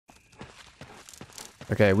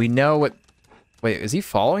Okay, we know what... Wait, is he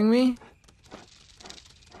following me?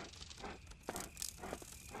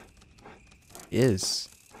 He is.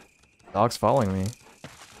 Dog's following me.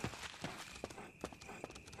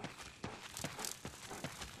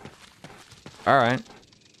 Alright.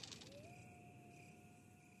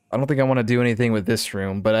 I don't think I want to do anything with this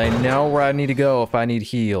room, but I know where I need to go if I need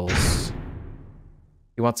heals.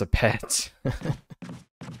 He wants a pet.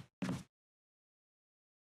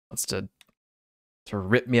 Wants to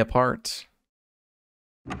rip me apart.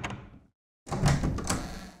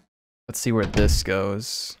 Let's see where this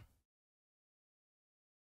goes.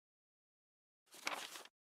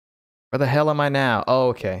 Where the hell am I now? Oh,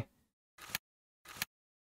 okay.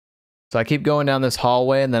 So I keep going down this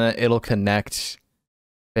hallway and then it'll connect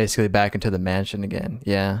basically back into the mansion again.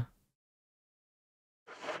 Yeah.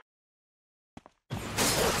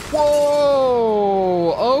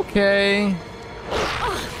 Whoa! Okay.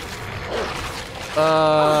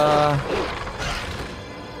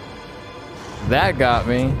 That got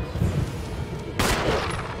me.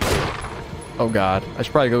 Oh god. I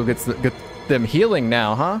should probably go get them healing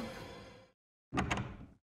now, huh?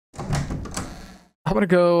 I'm gonna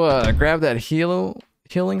go grab that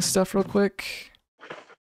healing stuff real quick.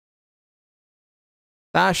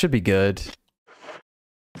 That should be good.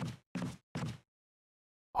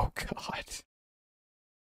 Oh god.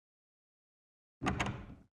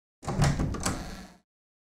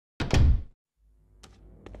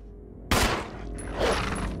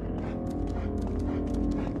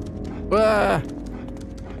 Ah.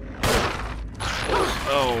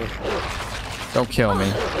 Oh. Don't kill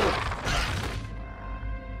me.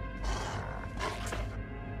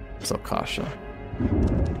 So caution.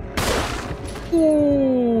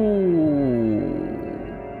 Ooh.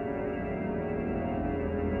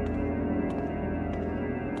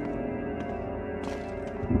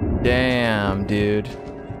 Damn, dude.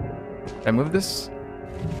 Can I move this?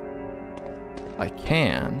 I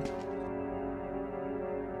can.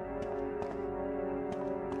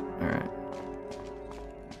 Alright.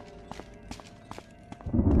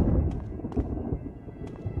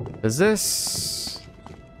 Is this...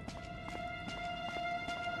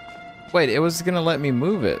 Wait, it was gonna let me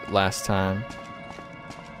move it last time.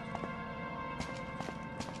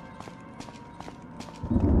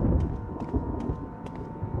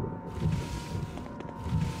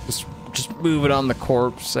 Just move it on the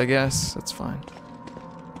corpse, I guess. That's fine.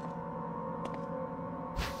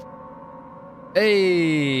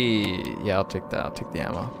 Hey! Yeah, I'll take that. I'll take the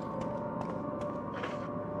ammo.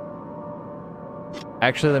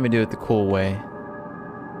 Actually, let me do it the cool way.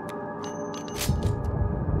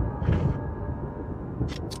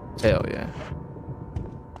 Hell yeah.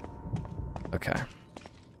 Okay.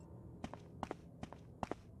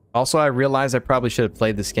 Also, I realized I probably should have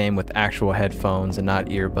played this game with actual headphones and not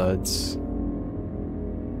earbuds.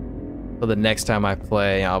 So the next time I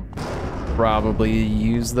play, I'll probably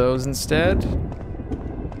use those instead.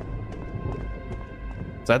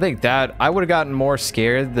 So I think that I would have gotten more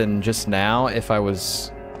scared than just now if I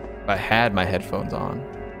had my headphones on.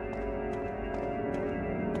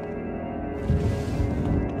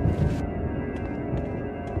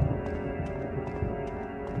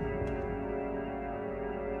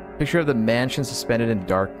 Picture of the mansion suspended in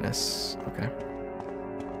darkness. Okay.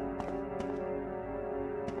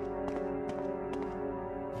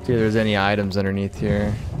 See if there's any items underneath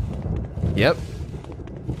here. Yep.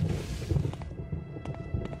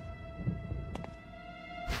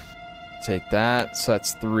 Take that. So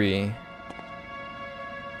that's 3.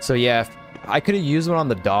 So yeah, I could have used one on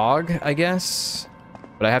the dog, I guess.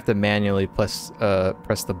 But I have to manually press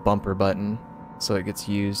the bumper button so it gets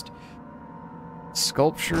used.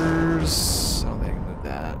 Sculptures. Oh, they can move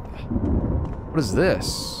that. What is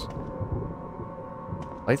this?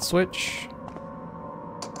 Light switch?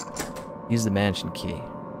 Use the mansion key.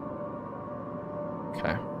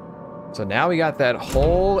 Okay. So now we got that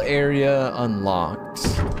whole area unlocked.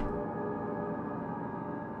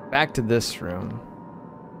 Back to this room.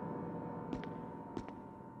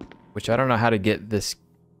 Which I don't know how to get this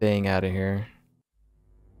thing out of here.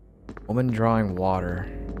 Woman drawing water.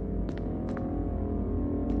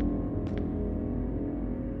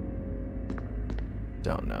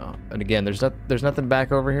 Don't know. And again, there's nothing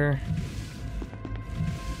back over here.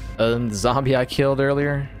 Other than the zombie I killed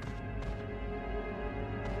earlier.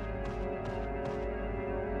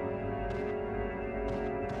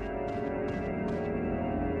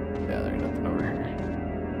 Yeah, there ain't nothing over here.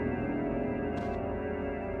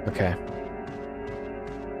 Okay.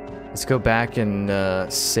 Let's go back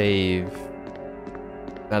and save.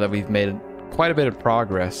 Now that we've made quite a bit of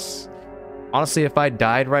progress. Honestly, if I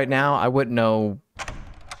died right now, I wouldn't know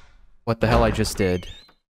what the hell I just did.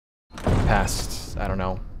 Past, I don't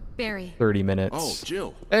know, Barry. 30 minutes. Oh,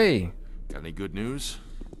 Jill. Hey! Got any good news?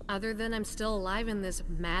 Other than I'm still alive in this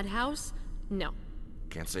madhouse? No.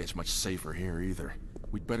 Can't say it's much safer here either.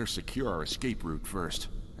 We'd better secure our escape route first.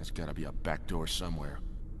 There's gotta be a back door somewhere.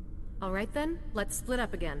 All right then, let's split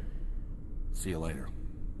up again. See you later.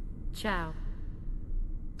 Ciao.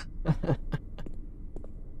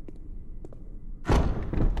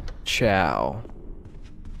 Ciao.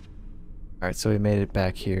 Alright, so we made it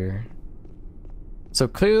back here. So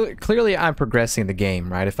clearly I'm progressing the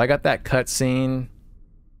game, right? If I got that cutscene,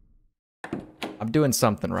 I'm doing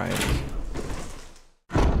something right.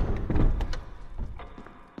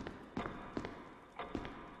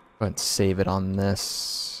 Go ahead and save it on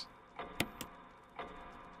this.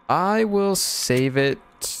 I will save it.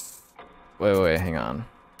 Wait, hang on.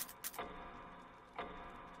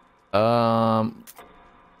 I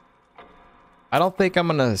don't think I'm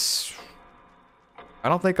gonna. I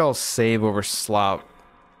don't think I'll save over slot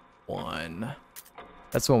 1.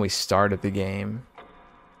 That's when we started the game.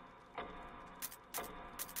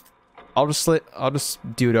 I'll just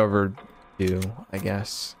do it over 2, I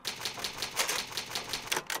guess.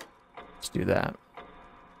 Let's do that.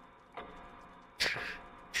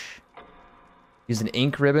 Use an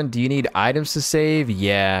ink ribbon. Do you need items to save?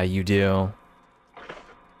 Yeah, you do.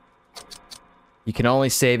 You can only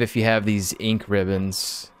save if you have these ink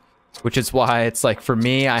ribbons, which is why it's like, for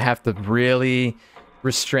me, I have to really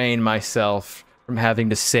restrain myself from having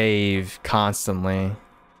to save constantly.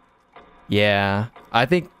 Yeah, I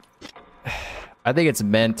think it's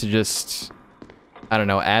meant to just, I don't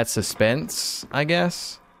know, add suspense, I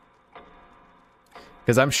guess.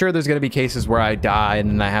 Because I'm sure there's going to be cases where I die and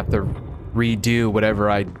then I have to redo whatever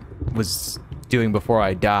I was doing before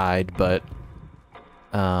I died, but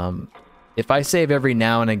if I save every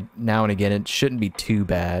now and again, it shouldn't be too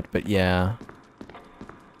bad. But yeah,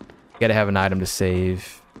 gotta have an item to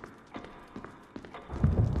save.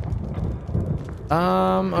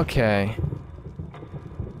 Okay.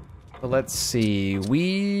 So let's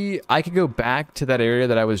see. I could go back to that area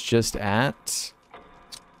that I was just at.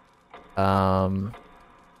 Because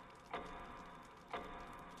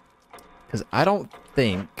I don't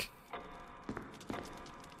think...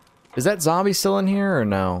 Is that zombie still in here or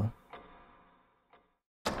no?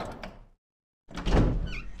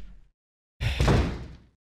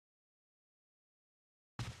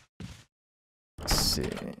 Let's see.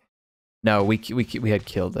 No, we had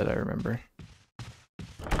killed it, I remember.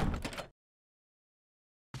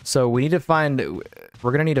 So we need to find...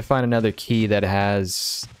 We're gonna need to find another key that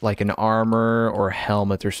has like an armor or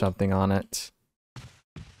helmet or something on it.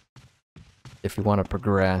 If we want to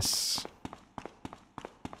progress.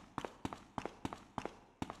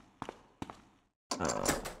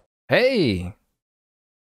 Hey!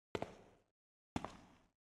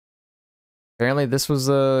 Apparently this was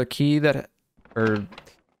a key that... Or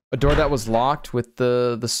a door that was locked with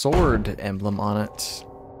the sword emblem on it.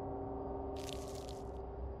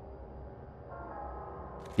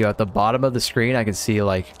 Yo, at the bottom of the screen, I can see,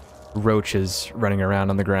 like, roaches running around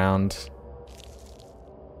on the ground.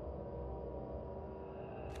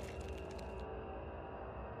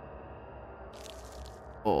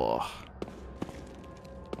 Oh.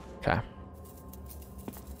 Okay.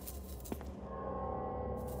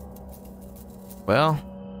 Well.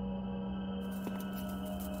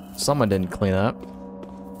 Someone didn't clean up.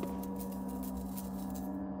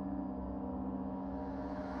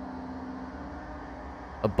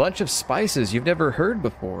 A bunch of spices you've never heard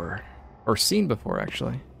before. Or seen before,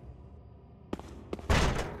 actually.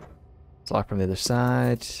 It's locked from the other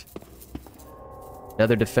side.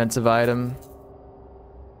 Another defensive item.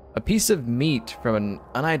 A piece of meat from an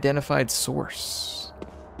unidentified source.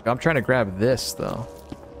 I'm trying to grab this, though.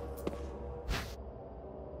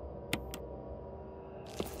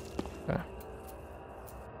 Okay.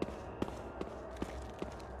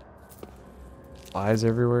 Flies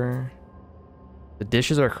everywhere. The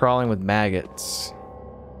dishes are crawling with maggots.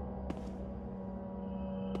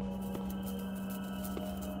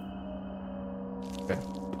 Okay.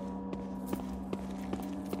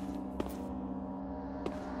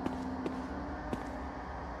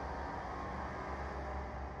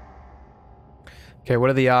 Okay,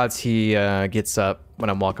 what are the odds he gets up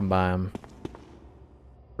when I'm walking by him?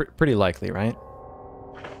 Pretty likely, right?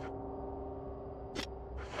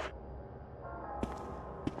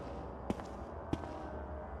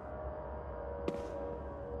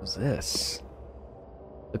 What's this?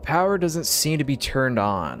 The power doesn't seem to be turned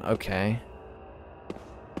on. Okay.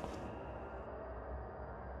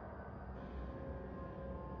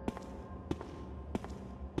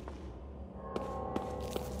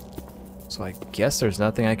 So I guess there's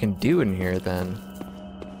nothing I can do in here then.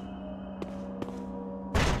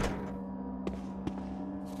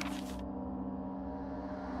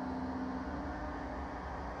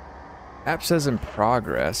 App says in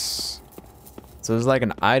progress. So there's like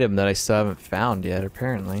an item that I still haven't found yet,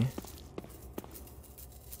 apparently.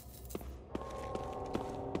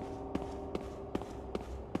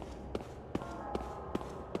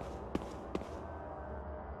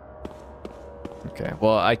 Okay,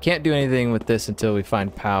 well, I can't do anything with this until we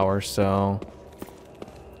find power, so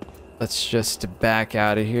let's just back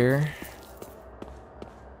out of here.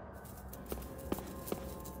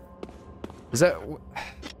 Is that...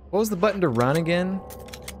 What was the button to run again?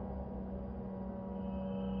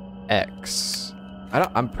 X.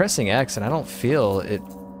 I'm pressing X and I don't feel it.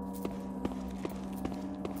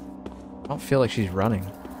 I don't feel like she's running.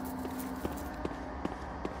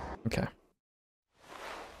 Okay.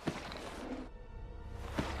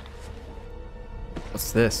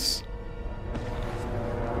 What's this?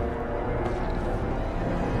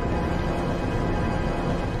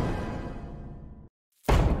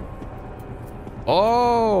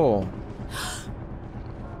 Oh!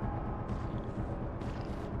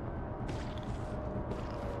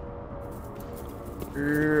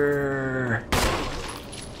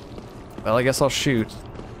 Well, I guess I'll shoot.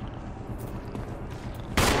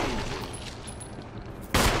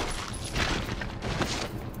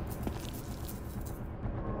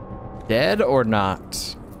 Dead or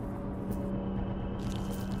not?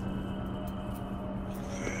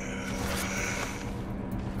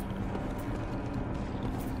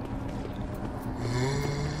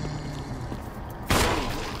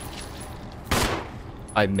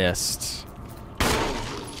 I missed.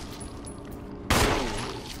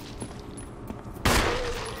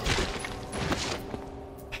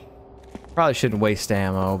 Probably shouldn't waste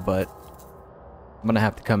ammo, but I'm gonna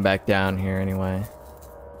have to come back down here anyway.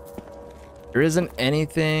 There isn't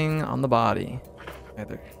anything on the body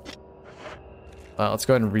either. Let's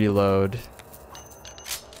go ahead and reload.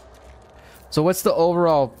 So what's the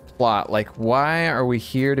overall plot? Like, why are we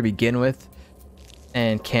here to begin with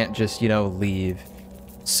and can't just, you know, leave?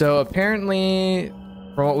 So apparently,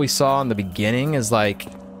 from what we saw in the beginning, is like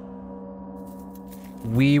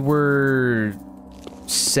we were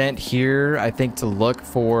sent here, I think, to look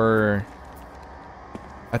for,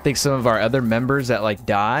 I think, some of our other members that like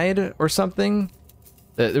died or something.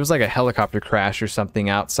 There was like a helicopter crash or something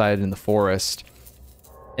outside in the forest,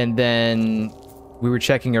 and then we were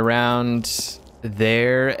checking around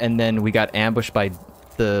there, and then we got ambushed by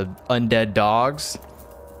the undead dogs.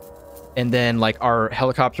 And then, like, our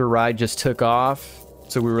helicopter ride just took off,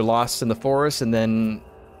 so we were lost in the forest, and then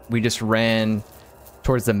we just ran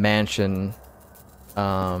towards the mansion.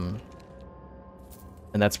 And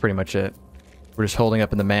that's pretty much it. We're just holding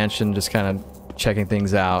up in the mansion, just kind of checking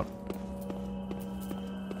things out.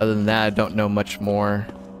 Other than that, I don't know much more.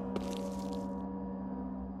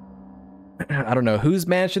 I don't know whose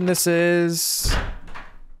mansion this is.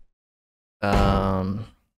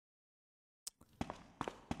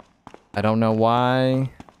 I don't know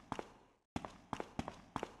why.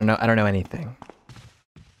 I don't know anything.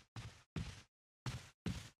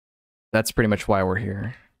 That's pretty much why we're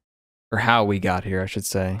here. Or how we got here, I should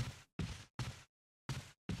say.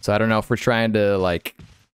 So I don't know if we're trying to, like,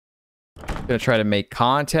 gonna try to make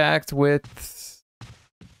contact with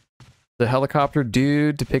the helicopter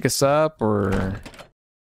dude to pick us up, or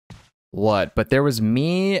what. But there was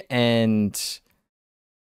me and...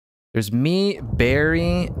 There's me,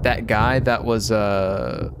 Barry, that guy that was,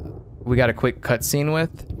 we got a quick cutscene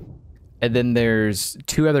with. And then there's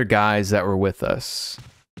two other guys that were with us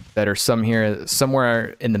that are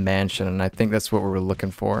somewhere in the mansion, and I think that's what we were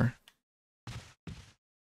looking for.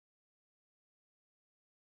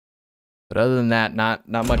 But other than that, not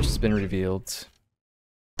much has been revealed.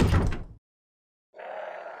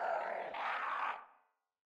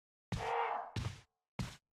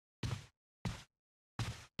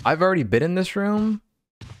 I've already been in this room.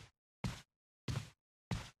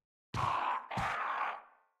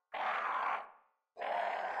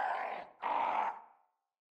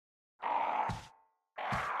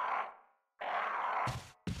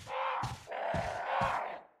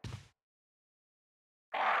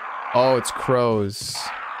 Oh, it's crows.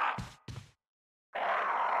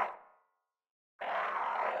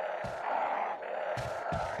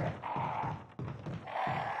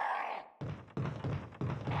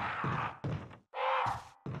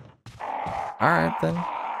 All right, then.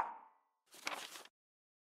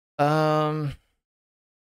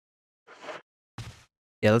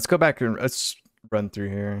 Yeah, let's go back and let's run through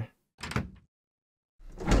here.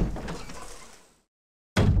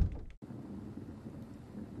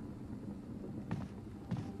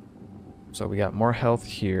 So we got more health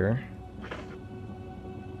here.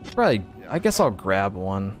 Probably, I guess I'll grab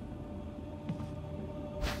one.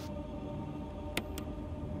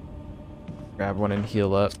 Grab one and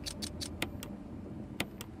heal up.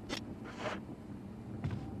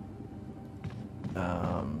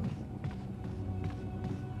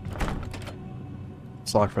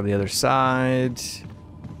 It's locked from the other side.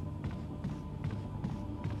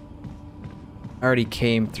 I already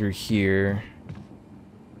came through here.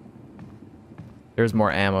 There's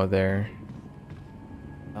more ammo there.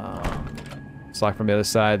 It's locked from the other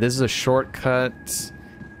side. This is a shortcut.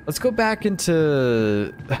 Let's go back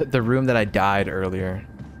into the room that I died earlier.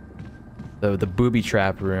 The booby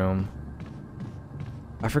trap room.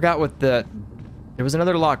 I forgot what that... There was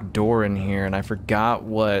another locked door in here, and I forgot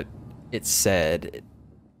what it said.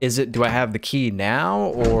 Is it... Do I have the key now,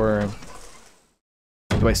 or...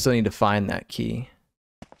 Do I still need to find that key?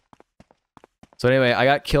 So anyway, I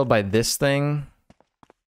got killed by this thing.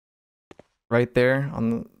 Right there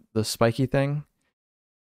on the spiky thing.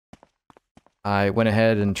 I went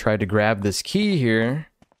ahead and tried to grab this key here.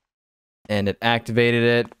 And it activated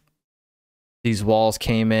it. These walls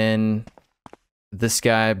came in. This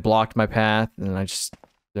guy blocked my path. And I just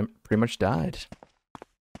pretty much died.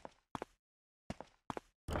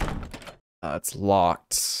 It's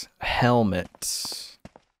locked. Helmet.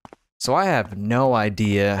 So I have no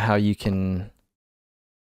idea how you can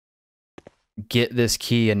get this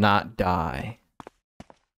key and not die.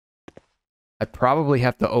 I probably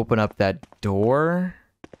have to open up that door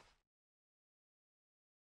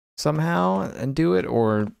somehow and do it,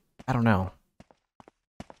 or I don't know.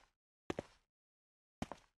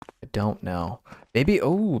 I don't know. Maybe,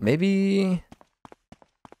 oh, maybe...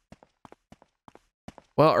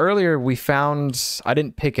 Well, earlier we found, I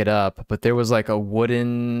didn't pick it up, but there was like a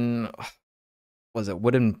wooden, was it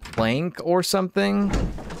wooden plank or something?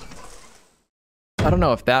 I don't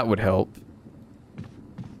know if that would help.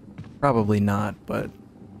 Probably not, but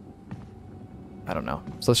I don't know.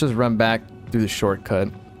 So let's just run back through the shortcut.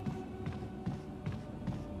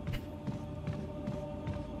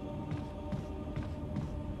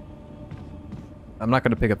 I'm not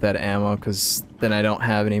going to pick up that ammo because then I don't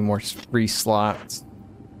have any more free slots.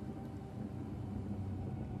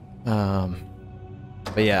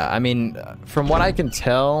 But yeah, I mean, from what I can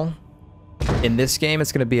tell, in this game,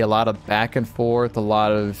 it's going to be a lot of back and forth, a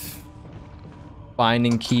lot of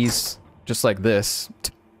finding keys just like this.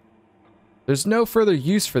 There's no further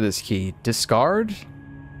use for this key. Discard?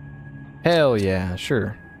 Hell yeah,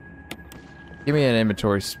 sure. Give me an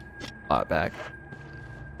inventory spot back.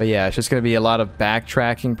 But yeah, it's just going to be a lot of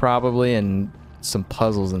backtracking probably and some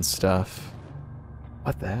puzzles and stuff.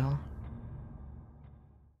 What the hell?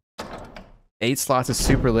 8 slots is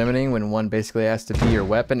super limiting when one basically has to be your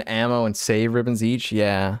weapon, ammo, and save ribbons each.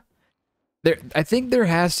 Yeah. I think there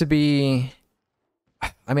has to be...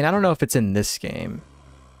 I mean, I don't know if it's in this game.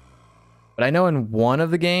 But I know in one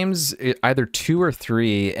of the games, either 2 or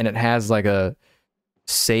 3, and it has like a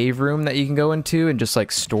save room that you can go into and just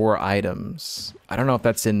like store items. I don't know if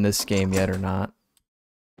that's in this game yet or not.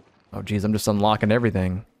 Oh geez, I'm just unlocking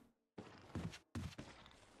everything.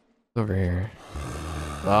 Over here.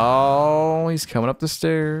 Oh, he's coming up the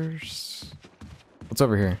stairs. What's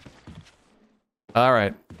over here?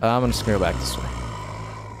 Alright, I'm just gonna go back this way.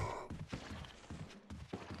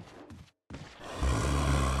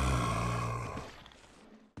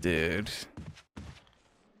 Dude.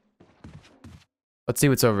 Let's see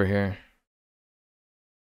what's over here.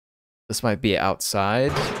 This might be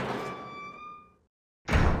outside.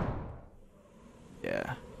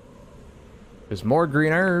 Yeah. There's more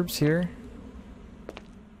green herbs here.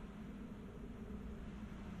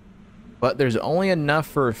 But there's only enough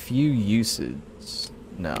for a few uses.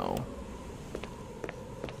 No.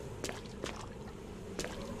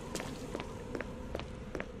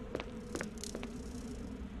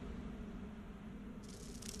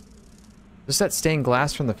 Is that stained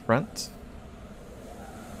glass from the front?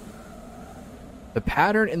 The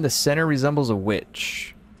pattern in the center resembles a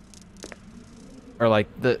witch. Or like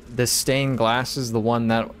the stained glass is the one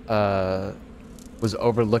that was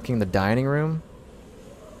overlooking the dining room,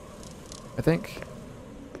 I think.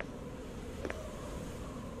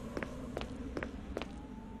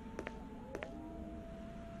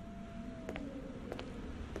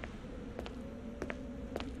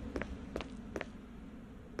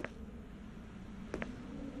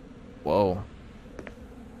 Whoa.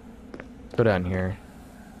 Go down here.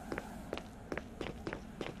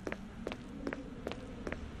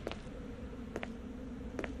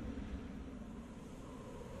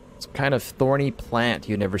 Some kind of thorny plant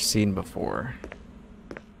you've never seen before.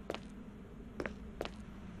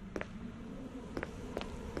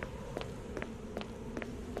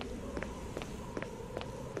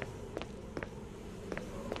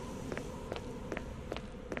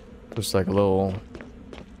 Just like a little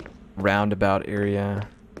roundabout area.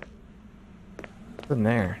 What's in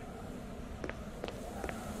there?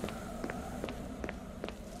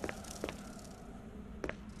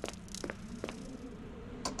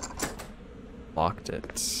 Locked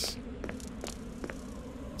it.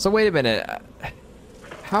 So wait a minute.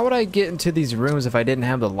 How would I get into these rooms if I didn't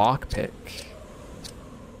have the lockpick?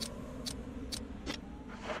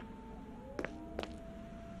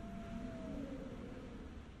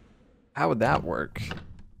 How would that work?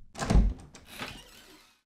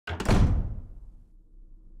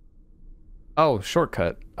 Oh,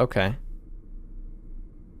 shortcut. Okay.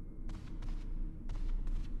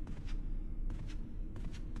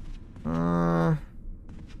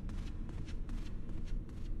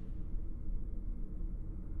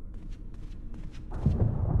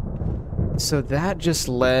 So that just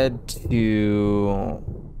led to...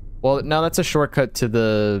 Well, no, that's a shortcut to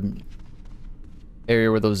the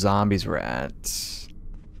area where those zombies were at.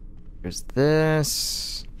 There's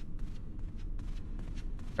this.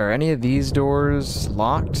 Are any of these doors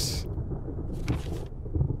locked?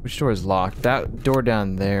 Which door is locked? That door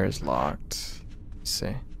down there is locked. Let's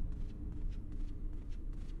see.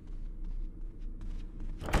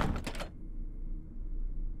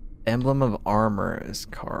 Emblem of armor is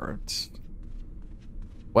carved.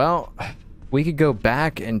 Well, we could go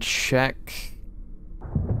back and check.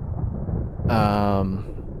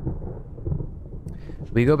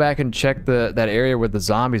 We go back and check that area where the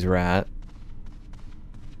zombies were at.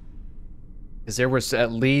 Because there was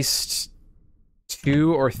at least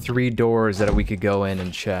 2 or 3 doors that we could go in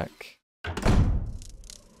and check.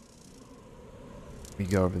 We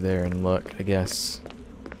go over there and look, I guess.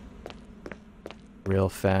 Real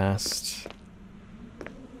fast.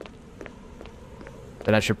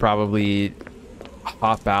 Then I should probably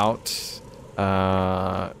hop out. See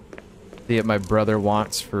what my brother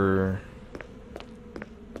wants for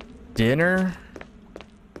dinner.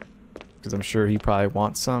 Because I'm sure he probably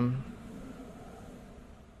wants some.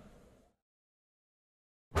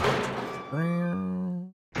 Let's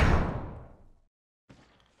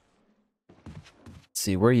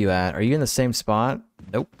see, where are you at? Are you in the same spot?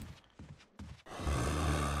 Nope.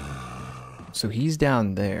 So he's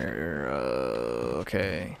down there.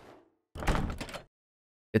 Okay.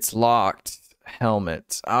 It's locked.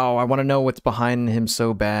 Helmet. Oh, I want to know what's behind him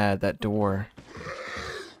so bad. That door.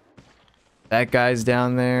 That guy's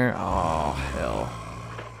down there. Oh, hell.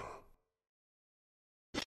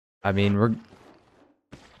 I mean, we're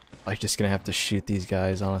like just gonna have to shoot these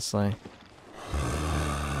guys, honestly.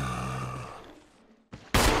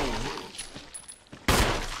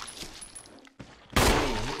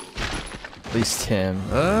 At least him.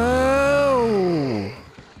 Oh!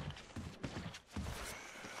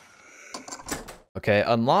 Okay,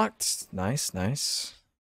 unlocked. Nice, nice.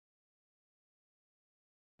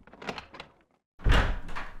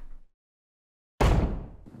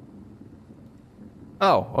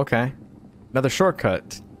 Oh, okay. Another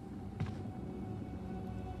shortcut.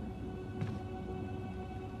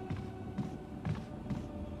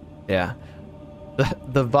 Yeah.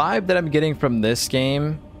 The vibe that I'm getting from this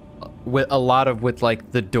game, with a lot of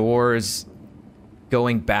like the doors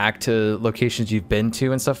going back to locations you've been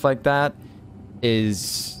to and stuff like that,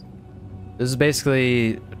 is this is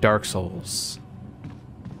basically Dark Souls.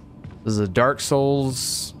 This is a Dark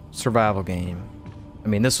Souls survival game. I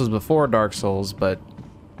mean, this was before Dark Souls, but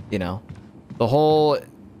you know, the whole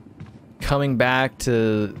coming back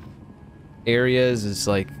to areas is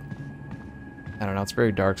like, I don't know, it's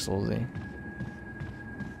very Dark Soulsy.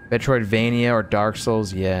 Metroidvania or Dark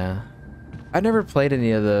Souls, yeah. I never played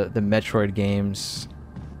any of the Metroid games,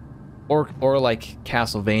 or like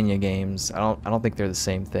Castlevania games. I don't think they're the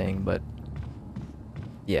same thing, but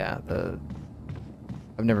yeah,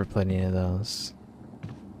 I've never played any of those.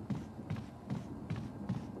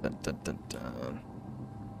 Dun, dun, dun, dun.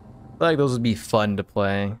 I feel like those would be fun to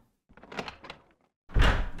play.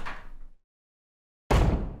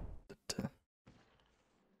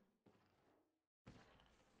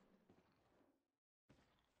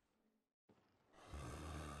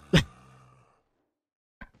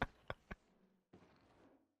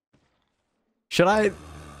 Should I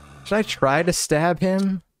try to stab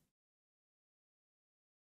him?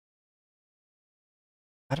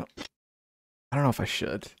 I don't know if I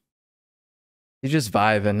should. He's just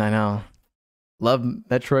vibing, I know. Love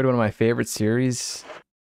Metroid, one of my favorite series.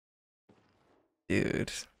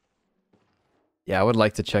 Dude. Yeah, I would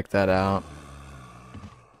like to check that out.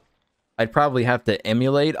 I'd probably have to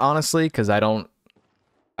emulate, honestly, because I don't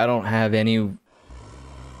have any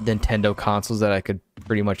Nintendo consoles that I could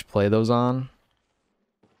pretty much play those on.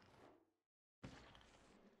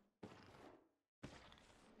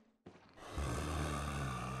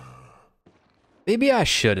 Maybe I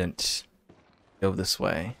shouldn't go this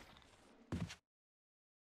way.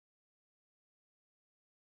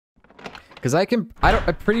 Because I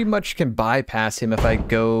pretty much can bypass him if I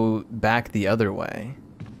go back the other way.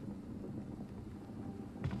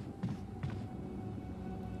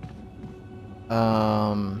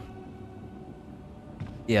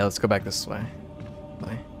 Yeah, let's go back this way.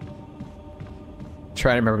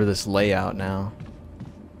 Try to remember this layout now.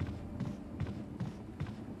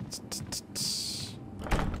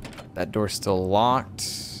 That door's still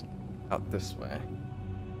locked. Out this way.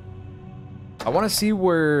 I want to see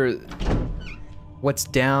what's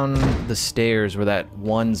down the stairs where that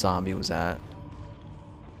one zombie was at.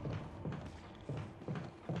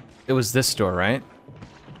 It was this door, right?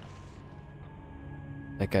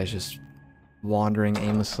 That guy's just wandering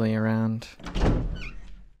aimlessly around.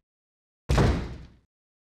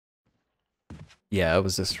 Yeah, it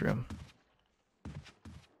was this room.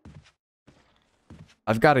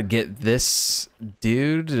 I've got to get this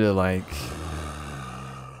dude to, like...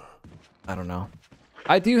 I don't know.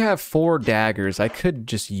 I do have 4 daggers. I could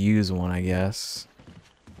just use one, I guess.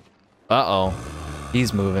 Uh-oh.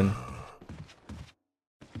 He's moving.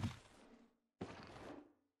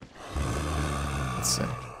 Let's see.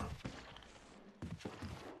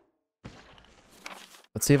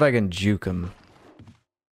 Let's see if I can juke him.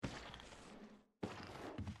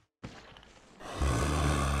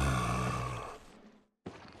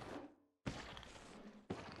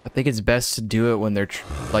 I think it's best to do it when they're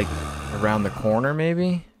like around the corner,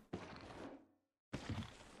 maybe?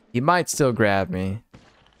 He might still grab me.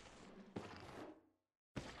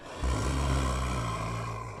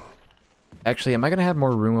 Actually, am I gonna have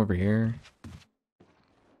more room over here?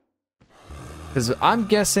 Because I'm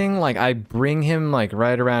guessing, like, I bring him, like,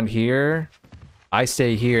 right around here. I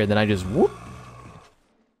stay here, then I just whoop.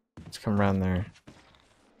 Let's come around there.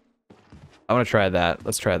 I want to try that.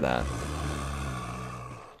 Let's try that.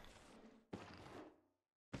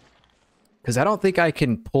 Because I don't think I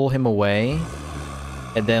can pull him away.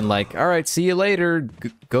 And then, like, alright, see you later.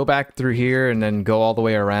 Go back through here and then go all the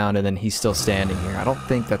way around and then he's still standing here. I don't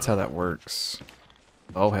think that's how that works.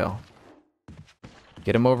 Oh, hell.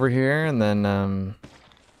 Get him over here and then,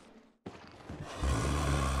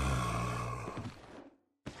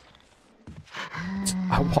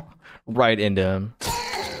 I walk right into him.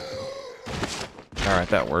 Alright,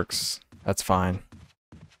 that works. That's fine.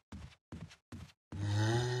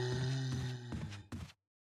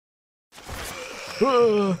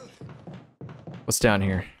 What's down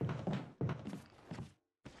here?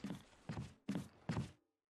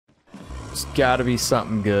 There's gotta be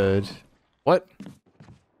something good. What?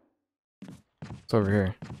 What's over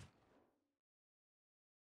here?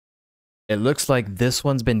 It looks like this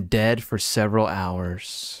one's been dead for several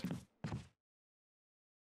hours.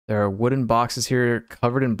 There are wooden boxes here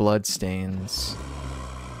covered in blood stains.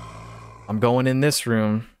 I'm going in this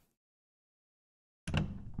room.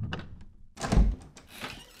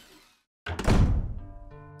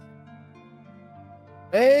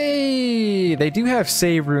 Hey, they do have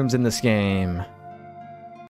save rooms in this game.